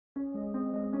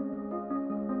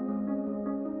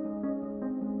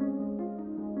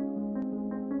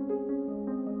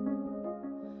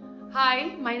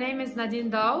Hi, my name is Nadine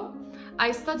Daou.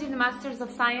 I studied Masters of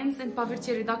Science in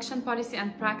Poverty Reduction Policy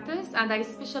and Practice, and I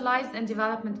specialized in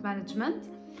development management.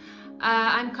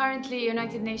 I'm currently a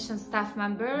United Nations staff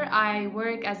member. I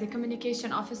work as a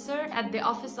communication officer at the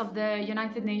Office of the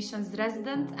United Nations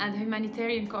Resident and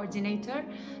Humanitarian Coordinator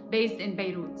based in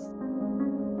Beirut.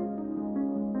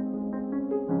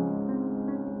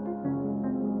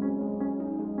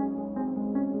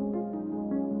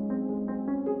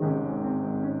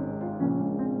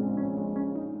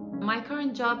 My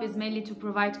current job is mainly to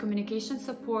provide communication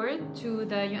support to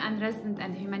the UN Resident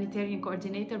and Humanitarian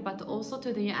Coordinator, but also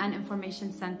to the UN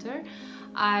Information Center.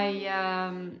 I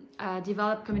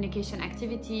develop communication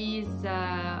activities,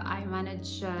 I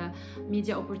manage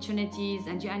media opportunities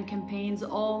and UN campaigns,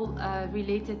 all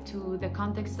related to the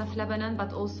context of Lebanon,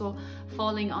 but also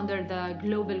falling under the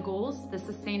global goals, the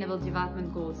Sustainable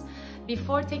Development Goals.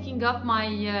 Before taking up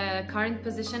my current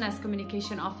position as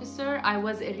communication officer, I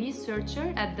was a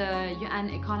researcher at the UN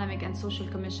Economic and Social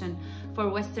Commission for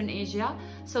Western Asia.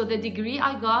 So the degree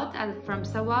I got from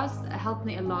SOAS helped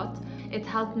me a lot. It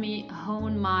helped me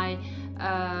hone my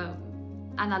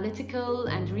analytical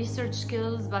and research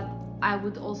skills, but I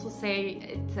would also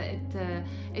say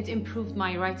it improved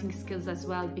my writing skills as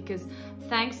well, because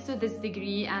thanks to this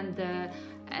degree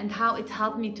and how it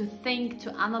helped me to think, to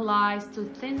analyze, to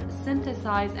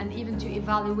synthesize, and even to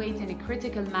evaluate in a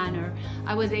critical manner,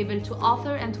 I was able to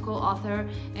author and co-author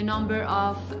a number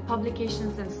of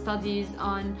publications and studies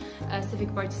on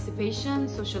civic participation,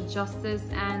 social justice,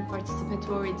 and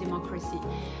participatory democracy.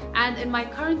 And in my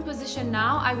current position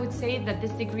now, I would say that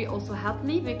this degree also helped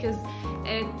me, because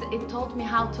it taught me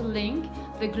how to link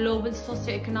the global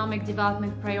socioeconomic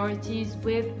development priorities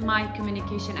with my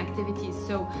communication activities.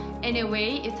 So in a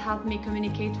way, it helped me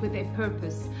communicate with a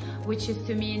purpose, which is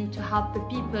to mean to help the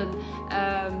people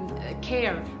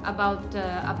care about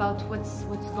what's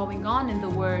going on in the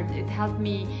world. It helped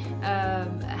me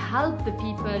help the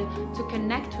people to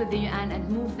connect with the UN and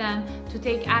move them to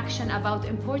take action about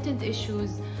important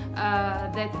issues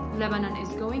that Lebanon is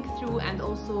going through, and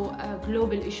also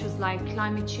global issues like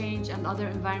climate change and other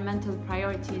environmental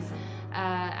priorities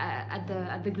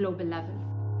at the global level.